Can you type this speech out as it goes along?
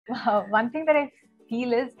one thing that I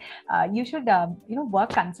feel is you should work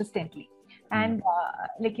consistently and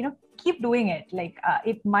keep doing it.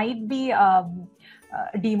 It might be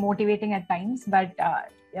demotivating at times, but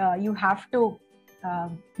you have to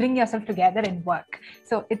bring yourself together and work.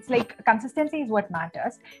 So it's like consistency is what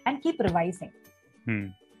matters, and keep revising.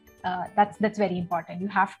 That's very important. You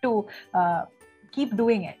have to keep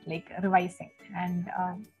doing it, like revising, and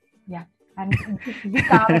and be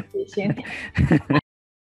calm and patient.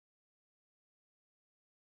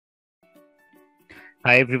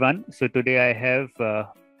 Hi everyone. So today I have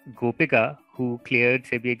Gopika, who cleared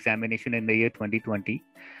SEBI examination in the year 2020,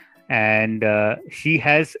 and she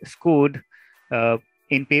has scored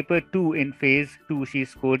in paper 2 in phase 2. She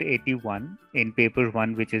scored 81. In paper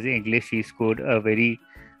 1, which is English, she scored a very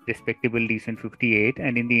respectable, decent 58,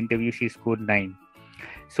 and in the interview she scored 9.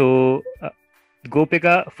 So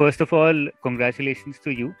Gopika, first of all, congratulations to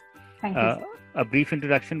you. Thank you. A brief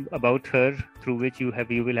introduction about her, through which you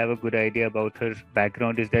will have a good idea about her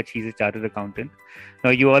background, is that she's a chartered accountant.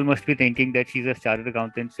 Now you all must be thinking that she's a chartered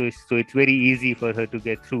accountant, so it's very easy for her to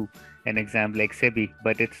get through an exam like SEBI,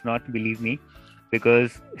 but it's not, believe me,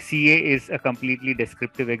 because CA is a completely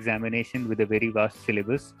descriptive examination with a very vast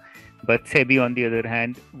syllabus. But SEBI, on the other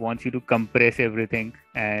hand, wants you to compress everything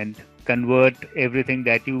and convert everything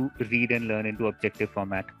that you read and learn into objective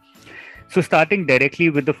format. So starting directly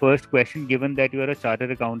with the first question, given that you are a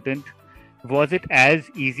chartered accountant, was it as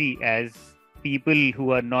easy as people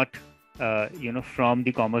who are not, from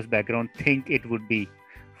the commerce background think it would be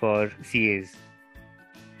for CAs?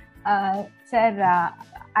 Sir,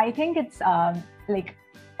 I think it's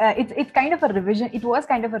it's kind of a revision. It was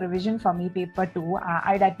kind of a revision for me, paper 2.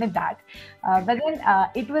 I'd admit that. But then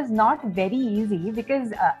it was not very easy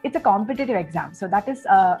because it's a competitive exam. So that is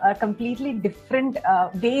a completely different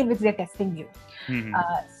way in which they're testing you.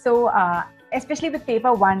 Especially with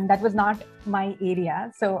paper 1, that was not my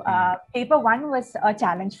area. So paper 1 was a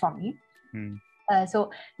challenge for me.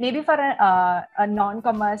 So maybe for a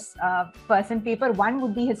non-commerce person, paper 1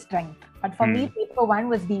 would be his strength. But for me, paper 1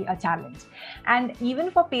 was a challenge. And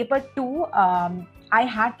even for paper 2, I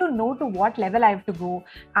had to know to what level I have to go.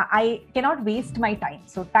 I cannot waste my time.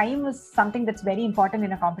 So time is something that's very important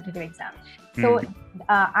in a competitive exam. So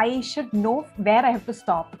I should know where I have to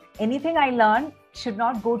stop. Anything I learn should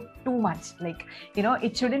not go too much.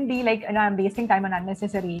 It shouldn't be like, I'm wasting time on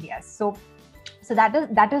unnecessary areas. So that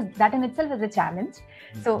in itself is a challenge.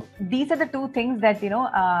 So these are the two things that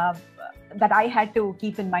that I had to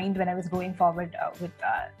keep in mind when I was going forward with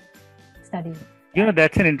studying.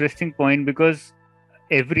 That's an interesting point, because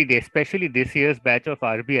every day, especially this year's batch of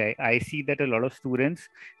RBI, I see that a lot of students,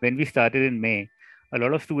 when we started in May, a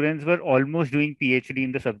lot of students were almost doing PhD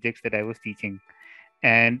in the subjects that I was teaching.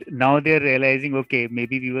 And now they're realizing, okay,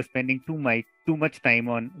 maybe we were spending too much time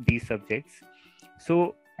on these subjects.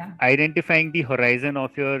 So identifying the horizon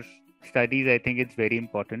of your studies, I think it's very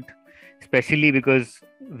important, especially because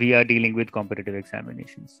we are dealing with competitive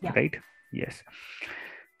examinations, right? Yes.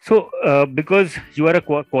 So because you are a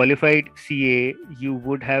qualified CA, you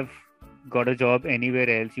would have got a job anywhere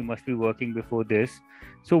else. You must be working before this.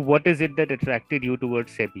 So what is it that attracted you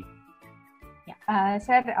towards SEBI?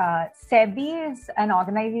 Sir, SEBI is an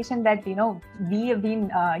organization that, we have been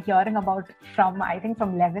hearing about from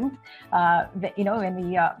 11th, when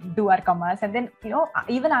we do our commerce. And then,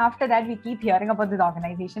 even after that, we keep hearing about this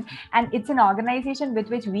organization. And it's an organization with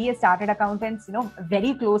which we as chartered accountants,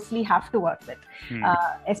 very closely have to work with.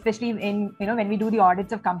 Especially in, when we do the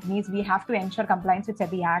audits of companies, we have to ensure compliance with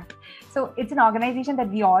SEBI Act. So it's an organization that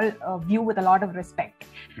we all view with a lot of respect.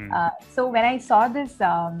 So when I saw this,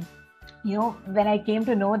 when I came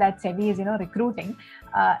to know that SEBI is, recruiting,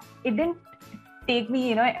 it didn't take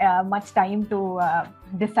me, much time to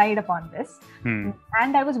decide upon this.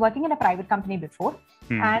 And I was working in a private company before,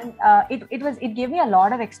 and it gave me a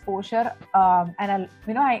lot of exposure, and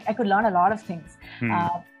I could learn a lot of things.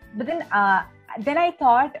 But then I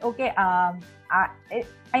thought, okay,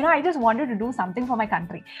 I just wanted to do something for my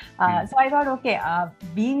country. So I thought, okay,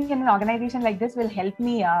 being in an organization like this will help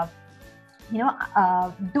me.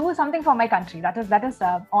 Do something for my country. That is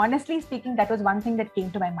honestly speaking, that was one thing that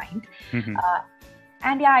came to my mind.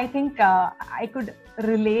 And I think I could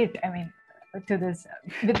relate, to this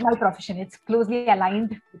with my profession. It's closely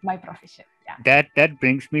aligned with my profession. That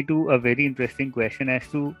brings me to a very interesting question as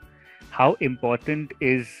to how important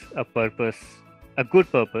is a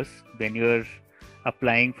good purpose, when you're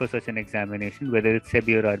applying for such an examination, whether it's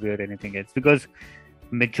SEBI or RBI or anything else. Because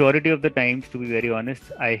majority of the times, to be very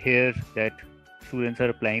honest, I hear that students are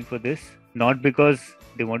applying for this not because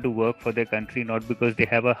they want to work for their country, not because they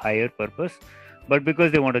have a higher purpose, but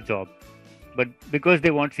because they want a job. but because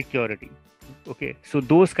they want security. Okay, so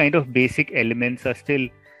those kind of basic elements are still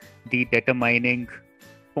the determining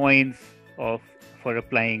points for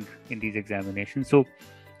applying in these examinations. So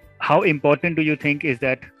how important do you think is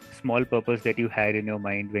that small purpose that you had in your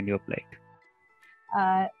mind when you applied?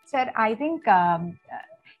 Sir, I think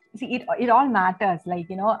see, it all matters, like,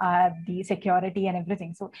 the security and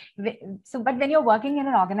everything. So but when you're working in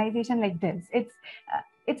an organization like this,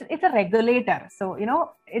 it's a regulator. So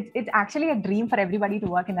it's actually a dream for everybody to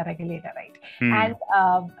work in a regulator, right? And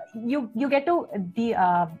you get to the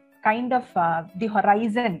kind of the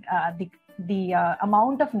horizon, the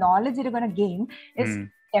amount of knowledge that you're going to gain is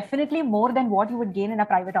definitely more than what you would gain in a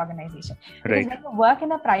private organization. Because when you work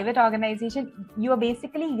in a private organization, you are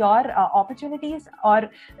basically, your opportunities or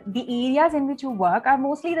the areas in which you work are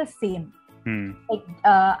mostly the same. Like,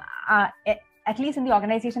 at least in the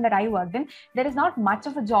organization that I worked in, there is not much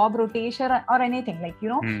of a job rotation or anything, like,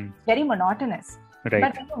 very monotonous. But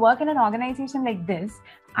when you work in an organization like this,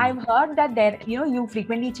 I've heard that there, you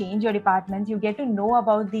frequently change your departments. You get to know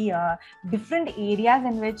about the different areas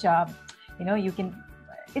in which, you can.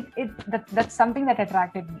 That's something that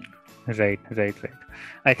attracted me. Right.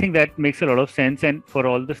 I think that makes a lot of sense. And for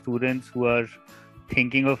all the students who are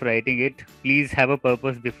thinking of writing it, please have a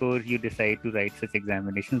purpose before you decide to write such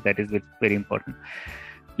examinations. That is very important.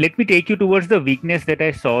 Let me take you towards the weakness that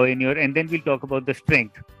I saw in your, and then we'll talk about the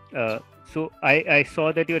strength. So I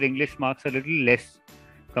saw that your English marks are a little less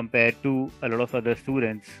compared to a lot of other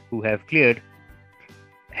students who have cleared.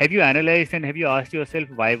 Have you analyzed and have you asked yourself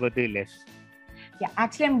why were they less? Yeah,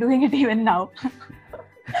 actually, I'm doing it even now.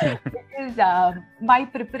 Because my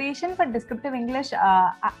preparation for descriptive English,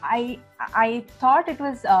 I thought it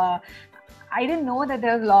was, I didn't know that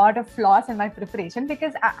there was a lot of flaws in my preparation,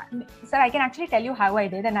 because, sir, I can actually tell you how I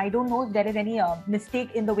did, and I don't know if there is any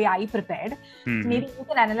mistake in the way I prepared. So maybe you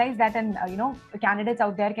can analyze that, and, candidates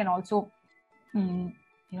out there can also,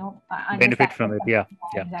 benefit from it. Yeah.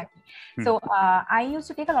 Exactly. So I used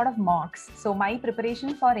to take a lot of mocks. So my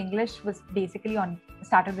preparation for English was basically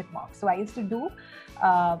started with mocks. So I used to do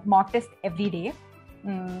mock test every day,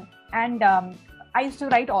 and I used to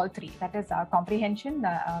write all three. That is comprehension,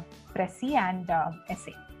 Pressy, and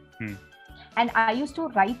essay. And I used to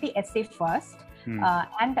write the essay first.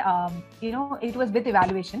 And it was with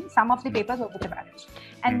evaluation. Some of the papers were with evaluation,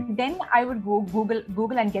 and then I would go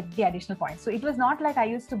Google and get the additional points. So it was not like I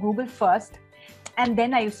used to Google first and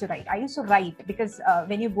then I used to write. I used to write because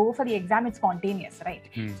when you go for the exam, it's spontaneous, right?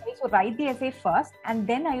 So I used to write the essay first, and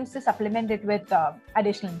then I used to supplement it with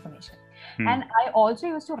additional information. And I also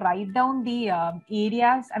used to write down the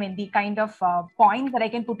areas, the kind of points that I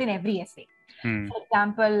can put in every essay. For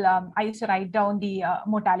example, I used to write down the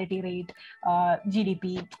mortality rate,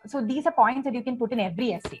 GDP. So these are points that you can put in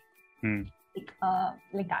every essay,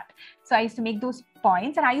 like that. So I used to make those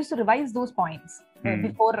points, and I used to revise those points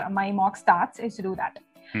before my mock starts. I used to do that.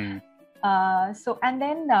 And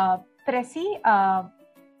then Pressy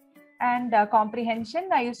and comprehension,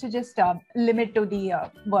 I used to just limit to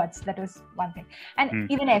the words. That was one thing.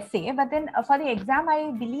 And even essay. But then for the exam,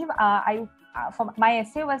 I believe for my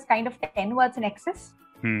essay was kind of 10 words in excess.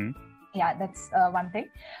 Yeah, that's one thing.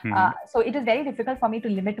 So it is very difficult for me to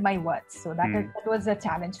limit my words. So that was a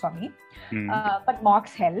challenge for me. But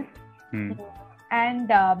mocks help. And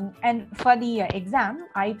for the exam,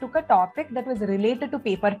 I took a topic that was related to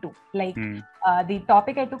paper 2. Like the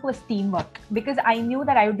topic I took was teamwork, because I knew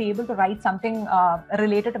that I would be able to write something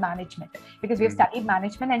related to management, because we have studied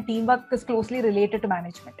management and teamwork is closely related to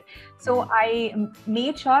management. So I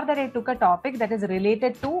made sure that I took a topic that is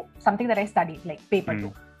related to something that I studied, like paper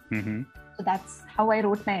 2. So that's how I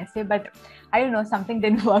wrote my essay, but I don't know, something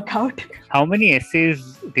didn't work out. How many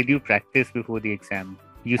essays did you practice before the exam?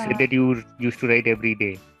 You said that you used to write every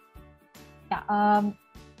day. Yeah.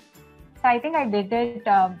 So I think I did it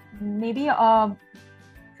maybe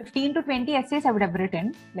 15 to 20 essays I would have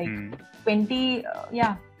written. Like 20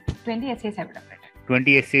 essays I would have written.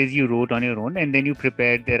 20 essays you wrote on your own, and then you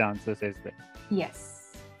prepared their answers as well.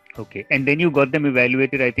 Yes. Okay. And then you got them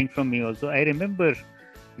evaluated, I think, from me also. I remember,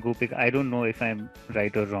 Gopika, I don't know if I'm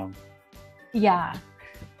right or wrong. Yeah.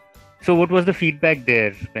 So what was the feedback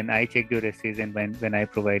there when I checked your essays and when I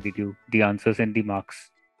provided you the answers and the marks?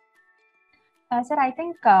 Sir, I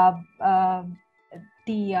think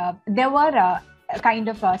there were kind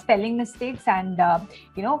of spelling mistakes and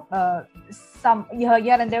some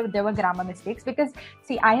here and there were grammar mistakes, because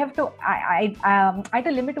see, I had to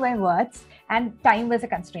limit my words and time was a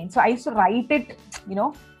constraint. So I used to write it,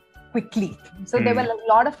 quickly. So there were a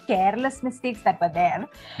lot of careless mistakes that were there.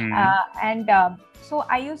 So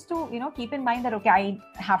I used to, keep in mind that, okay, I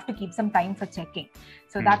have to keep some time for checking.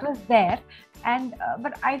 So that was there. And,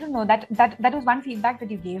 but I don't know, that was one feedback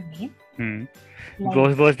that you gave me.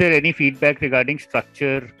 Like, was there any feedback regarding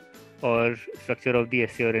structure or structure of the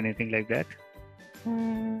essay or anything like that?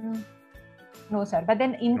 No, sir. But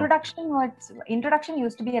then introduction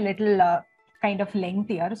used to be a little kind of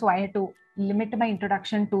lengthier. So I had to limit my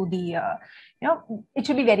introduction to the, it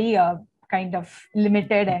should be very kind of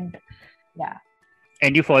limited and yeah.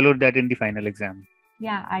 And you followed that in the final exam?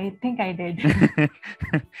 Yeah, I think I did.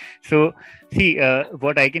 So, see,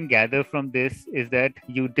 what I can gather from this is that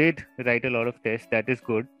you did write a lot of tests. That is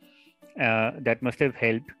good. That must have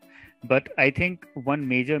helped. But I think one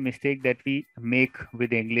major mistake that we make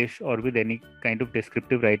with English or with any kind of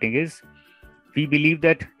descriptive writing is we believe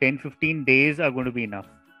that 10-15 days are going to be enough.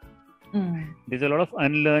 There's a lot of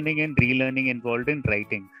unlearning and relearning involved in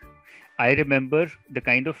writing. I remember the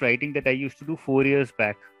kind of writing that I used to do 4 years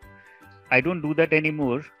back. I don't do that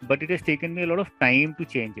anymore, but it has taken me a lot of time to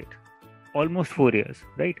change it. Almost 4 years,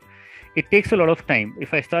 right? It takes a lot of time.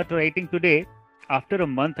 If I start writing today, after a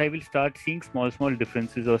month, I will start seeing small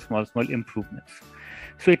differences or small improvements.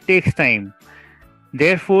 So it takes time.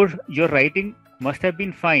 Therefore, your writing must have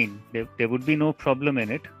been fine. There would be no problem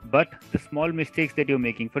in it. But the small mistakes that you're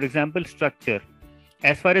making, for example, structure.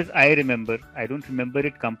 As far as I remember, I don't remember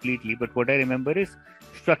it completely, but what I remember is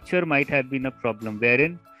structure might have been a problem,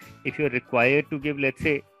 wherein if you're required to give, let's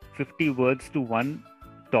say, 50 words to one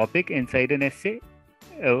topic inside an essay,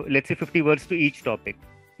 let's say 50 words to each topic,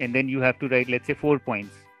 and then you have to write, let's say, 4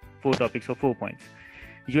 topics or 4 points.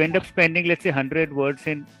 You end up spending, let's say, 100 words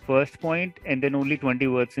in first point and then only 20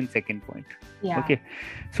 words in second point. Yeah. Okay.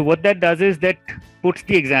 So what that does is that puts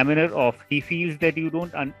the examiner off. He feels that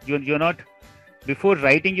you're not, before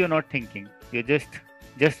writing, you're not thinking. You're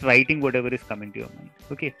just writing whatever is coming to your mind.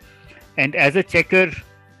 Okay. And as a checker,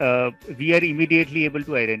 we are immediately able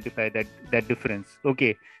to identify that difference.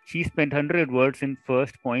 Okay, she spent 100 words in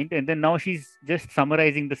first point, and then now she's just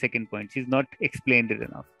summarizing the second point. She's not explained it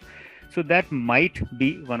enough. So that might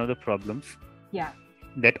be one of the problems. Yeah.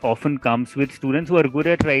 That often comes with students who are good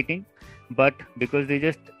at writing, but because they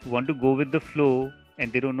just want to go with the flow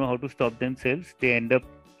and they don't know how to stop themselves, they end up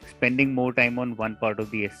spending more time on one part of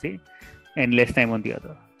the essay and less time on the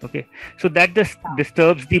other. Okay, so that just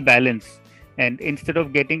disturbs the balance. And instead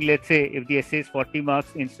of getting, let's say, if the essay is 40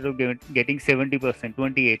 marks, instead of getting 70%,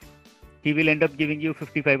 28, he will end up giving you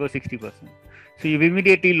 55 or 60%. So you've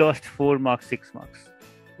immediately lost 4 marks, 6 marks.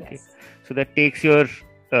 Yes. Okay? So that takes your,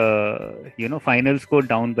 final score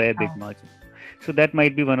down by a big margin. So that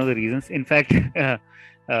might be one of the reasons. In fact,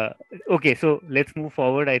 okay, so let's move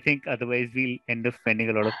forward. I think otherwise we'll end up spending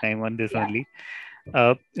a lot of time on this only.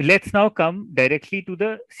 Let's now come directly to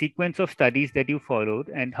the sequence of studies that you followed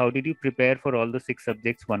and how did you prepare for all the 6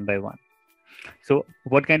 subjects one by one. So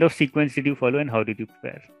what kind of sequence did you follow and how did you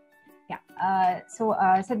prepare? Yeah. So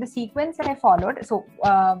the sequence that I followed, so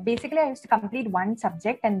basically I used to complete one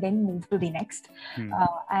subject and then move to the next.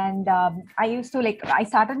 I used to I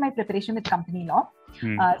started my preparation with company law.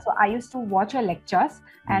 So I used to watch your lectures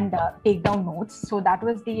and take down notes. So that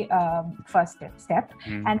was the first step.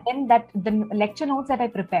 And then the lecture notes that I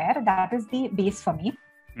prepare, that is the base for me.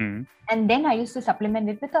 And then I used to supplement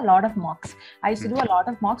it with a lot of mocks. I used to do a lot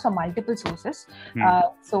of mocks from multiple sources.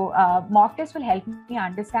 So mock tests will help me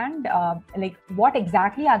understand what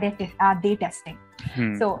exactly are they testing.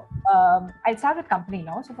 So I'll start with company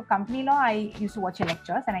law. So for company law, I used to watch your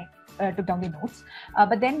lectures and I took down the notes.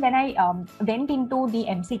 But then when I went into the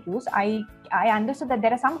MCQs, I understood that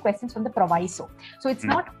there are some questions from the proviso. So it's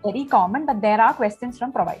not very common, but there are questions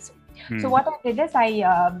from proviso. So what I did is I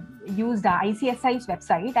used the ICSI's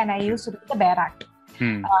website and I used to read the BEAR Act.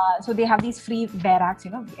 So they have these free BEAR Acts,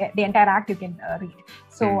 the entire act you can read.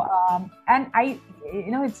 So, and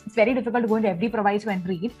it's very difficult to go into every proviso and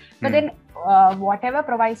read, but then whatever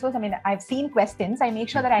provisos, I've seen questions, I make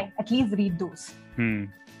sure that I at least read those.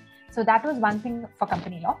 So that was one thing for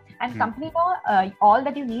company law. And company law, all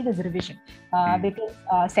that you need is revision because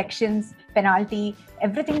sections, penalty,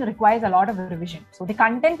 everything requires a lot of revision. So the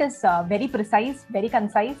content is very precise, very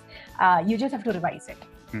concise. You just have to revise it.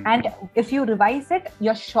 And if you revise it,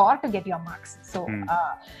 you're sure to get your marks. So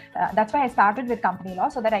that's why I started with company law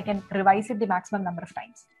so that I can revise it the maximum number of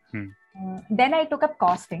times. Then I took up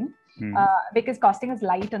costing because costing is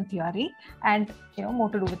light on theory and more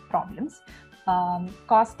to do with problems.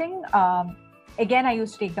 Costing, again, I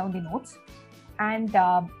used to take down the notes. And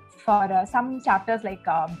for some chapters like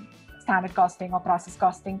standard costing or process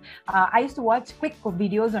costing, I used to watch quick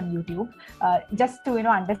videos on YouTube just to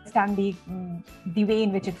understand the way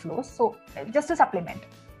in which it flows. So just to supplement,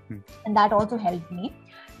 and that also helped me.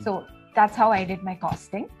 So that's how I did my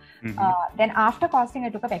costing. Then after costing, I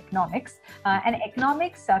took up economics, and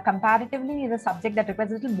economics comparatively is a subject that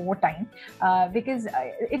requires a little more time because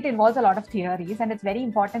it involves a lot of theories, and it's very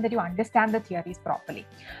important that you understand the theories properly.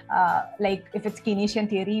 Like if it's Keynesian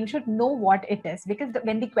theory, you should know what it is, because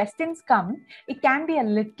when the questions come, it can be a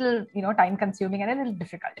little time consuming and a little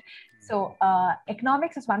difficult. So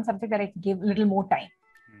economics is one subject that I give a little more time.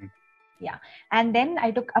 Yeah. And then I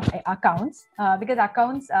took up accounts because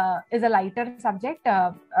accounts is a lighter subject,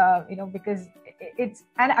 because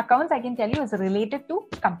and accounts, I can tell you, is related to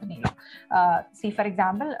company law. See, for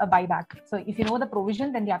example, a buyback. So if you know the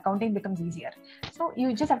provision, then the accounting becomes easier. So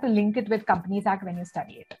you just have to link it with Companies Act when you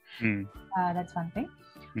study it. That's one thing.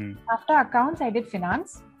 After accounts, I did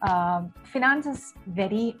finance. Finance is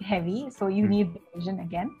very heavy, so you need vision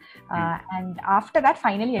again. And after that,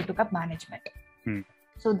 finally, I took up management.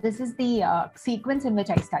 So this is the sequence in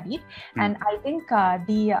which I studied. And I think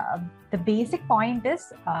the basic point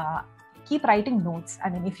is keep writing notes. I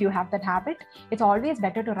mean, if you have that habit, it's always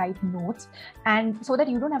better to write notes, and so that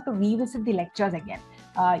you don't have to revisit the lectures again.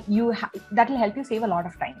 That will help you save a lot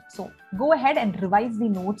of time. So go ahead and revise the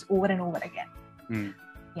notes over and over again.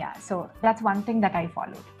 Yeah, so that's one thing that I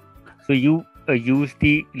followed. So you use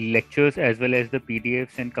the lectures as well as the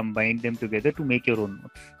PDFs and combine them together to make your own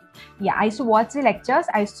notes. Yeah, I used to watch the lectures.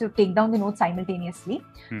 I used to take down the notes simultaneously.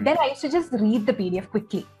 Then I used to just read the PDF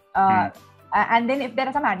quickly. And then if there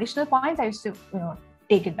are some additional points, I used to,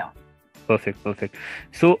 take it down. Perfect.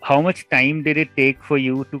 So how much time did it take for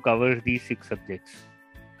you to cover these 6 subjects?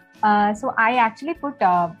 So I actually put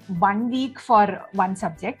 1 week for one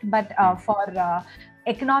subject, but for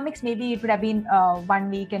economics, maybe it would have been 1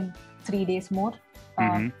 week and 3 days more.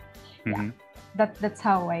 Yeah. That's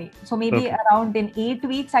how so maybe around in 8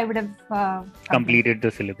 weeks I would have completed the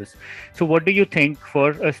syllabus. So what do you think,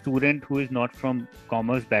 for a student who is not from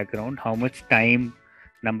commerce background, how much time,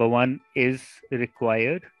 number one, is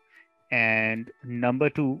required, and number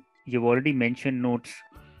two, you've already mentioned notes,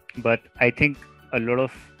 but I think a lot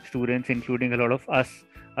of students, including a lot of us,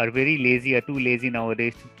 are very lazy, are too lazy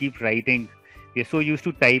nowadays to keep writing. We're so used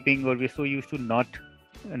to typing, or we're so used to not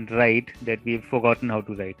write, that we've forgotten how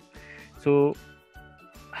to write. So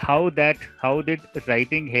how did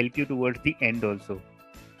writing help you towards the end also?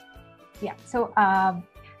 Yeah, so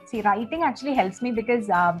see, writing actually helps me because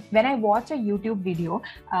when I watch a YouTube video,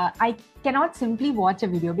 I cannot simply watch a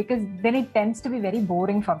video, because then it tends to be very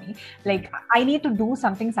boring for me. Like, I need to do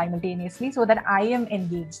something simultaneously so that I am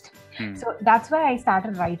engaged. So that's why I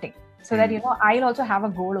started writing, so that I'll also have a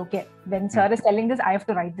goal. Okay, when sir is telling this, I have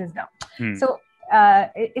to write this down. So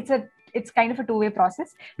it's kind of a two-way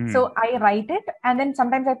process. So I write it, and then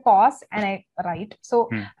sometimes I pause and I write. So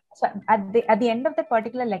at the end of that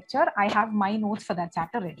particular lecture, I have my notes for that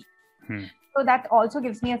chapter ready. So that also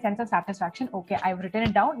gives me a sense of satisfaction. Okay, I've written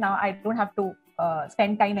it down. Now I don't have to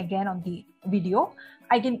spend time again on the video.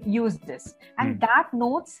 I can use this. And that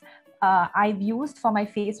notes I've used for my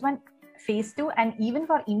phase 1, phase 2, and even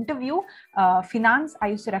for interview finance, I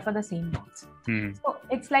used to refer the same notes. So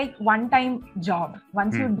it's like one-time job.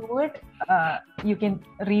 Once you do it, you can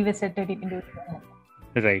revisit it. You can do it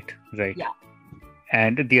again. Right. Yeah.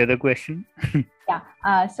 And the other question?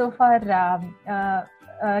 Yeah. So for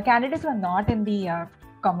candidates who are not in the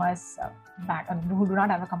commerce background, who do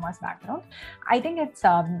not have a commerce background, I think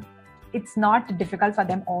it's not difficult for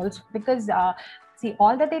them also, because see,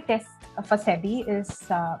 all that they test for SEBI is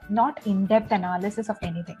not in-depth analysis of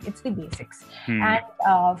anything. It's the basics. And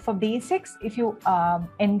for basics, if you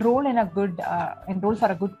enroll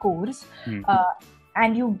for a good course,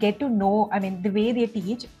 and you get to know, I mean, the way they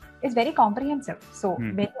teach is very comprehensive. So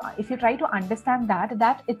if you try to understand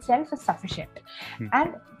that itself is sufficient.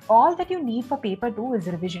 And all that you need for paper 2 is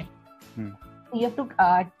revision. You have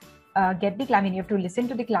to you have to listen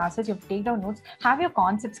to the classes, you have to take down notes, have your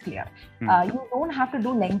concepts clear. You don't have to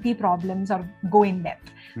do lengthy problems or go in depth,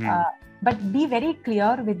 but be very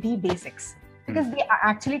clear with the basics, because they are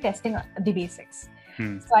actually testing the basics.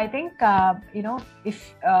 So I think,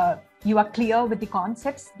 if you are clear with the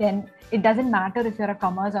concepts, then it doesn't matter if you're a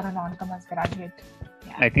commerce or a non-commerce graduate.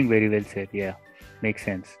 Yeah. I think very well said. Yeah, makes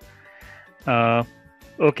sense.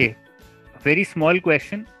 Okay, very small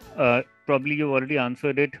question. Probably you've already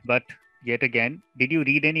answered it, but yet again, did you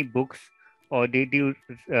read any books, or did you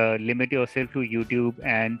limit yourself to YouTube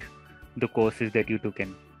and the courses that you took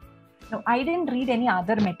in? No, I didn't read any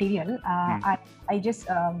other material. I just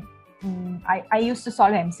I used to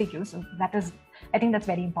solve MCQs. So that is I think that's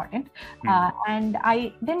very important. And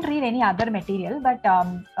I didn't read any other material, but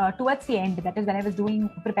towards the end, that is when I was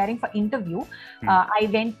preparing for interview, I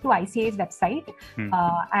went to ICAI's website.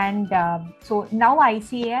 So now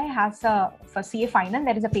ICAI has for CA final,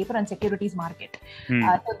 there is a paper on securities market.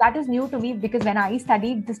 So that is new to me because when I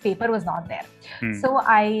studied, this paper was not there. So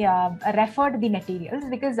I referred the materials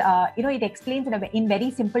because, it explains in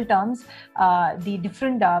very simple terms the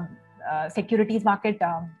different securities market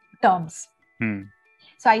terms.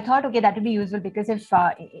 So I thought, okay, that would be useful because if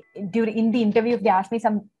in the interview, if they ask me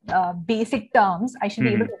some basic terms, I should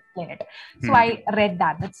be able to explain it. So I read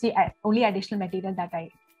that. That's the only additional material that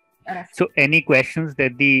I referred. So any questions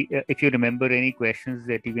that if you remember any questions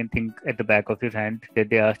that you can think at the back of your hand that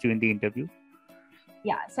they asked you in the interview?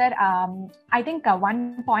 Yeah, sir. I think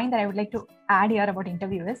one point that I would like to add here about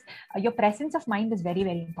interview is your presence of mind is very,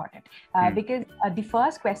 very important because the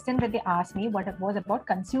first question that they asked me was about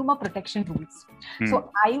consumer protection rules. So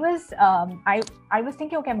I was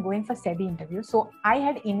thinking, okay, I'm going for SEBI interview. So I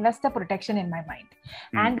had investor protection in my mind.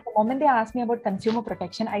 And the moment they asked me about consumer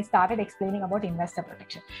protection, I started explaining about investor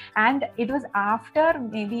protection. And it was after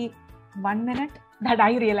maybe 1 minute that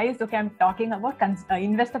I realized, okay, I'm talking about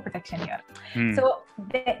investor protection here. So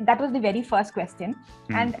that was the very first question.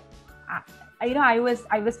 And, I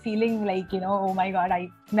was feeling like, oh my God,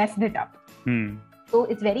 I messed it up. So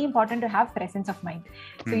it's very important to have presence of mind.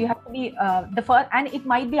 So you have to be the first, and it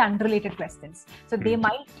might be unrelated questions. So they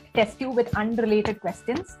might test you with unrelated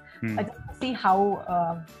questions just to see how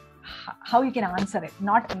you can answer it.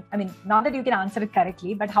 Not that you can answer it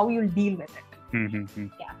correctly, but how you'll deal with it.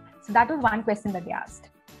 Yeah. So that was one question that they asked.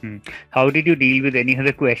 How did you deal with any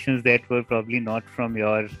other questions that were probably not from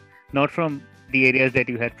the areas that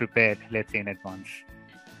you had prepared, let's say in advance?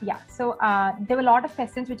 Yeah, so there were a lot of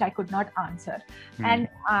questions which I could not answer. And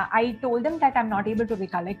I told them that I'm not able to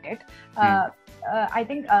recollect it. I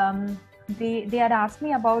think they had asked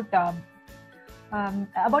me about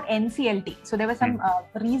NCLT. So there was some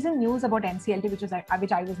recent news about NCLT,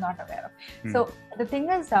 which I was not aware of. So the thing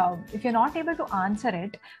is, if you're not able to answer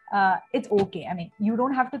it, it's okay. I mean, you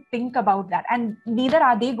don't have to think about that. And neither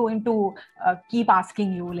are they going to keep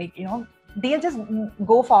asking you, they'll just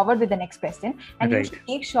go forward with the next question. And you should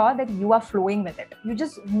make sure that you are flowing with it. You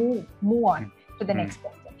just move on to the next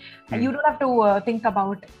question. And you don't have to think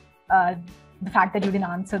about the fact that you didn't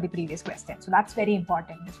answer the previous question. So that's very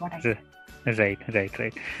important, is what I say. Right.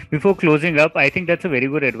 Before closing up, I think that's a very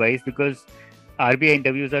good advice because RBI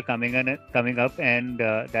interviews are coming up, and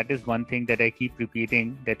that is one thing that I keep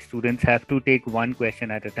repeating, that students have to take one question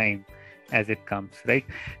at a time as it comes, right?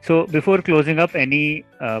 So before closing up, any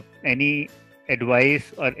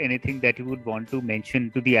advice or anything that you would want to mention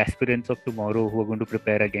to the aspirants of tomorrow who are going to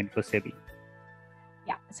prepare again for SEBI?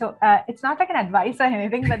 Yeah, so it's not like an advice or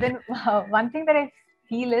anything, but then one thing that I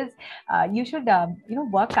feel is you should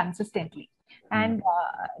work consistently and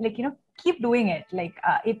keep doing it.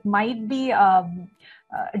 It might be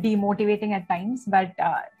demotivating at times, but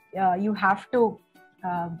you have to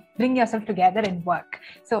bring yourself together and work.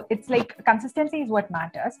 So it's like consistency is what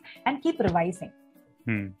matters, and keep revising.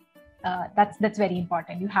 That's very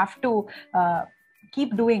important. You have to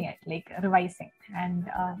keep doing it, revising, and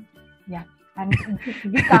and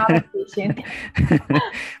be calm and patient.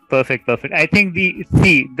 Perfect. I think the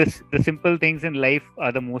simple things in life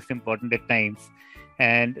are the most important at times,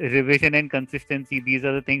 and revision and consistency, these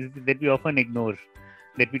are the things that we often ignore,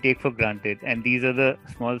 that we take for granted, and these are the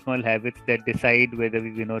small habits that decide whether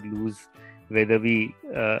we win or lose, whether we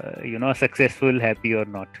are successful, happy or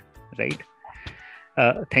not, right?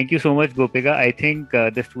 Thank you so much, Gopika. I think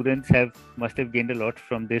the students must have gained a lot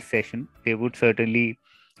from this session. They would certainly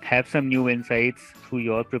have some new insights through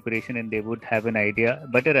your preparation, and they would have an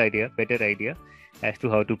better idea as to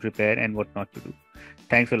how to prepare and what not to do.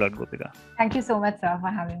 Thanks a lot, Gopika. Thank you so much, sir, for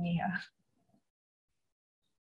having me here.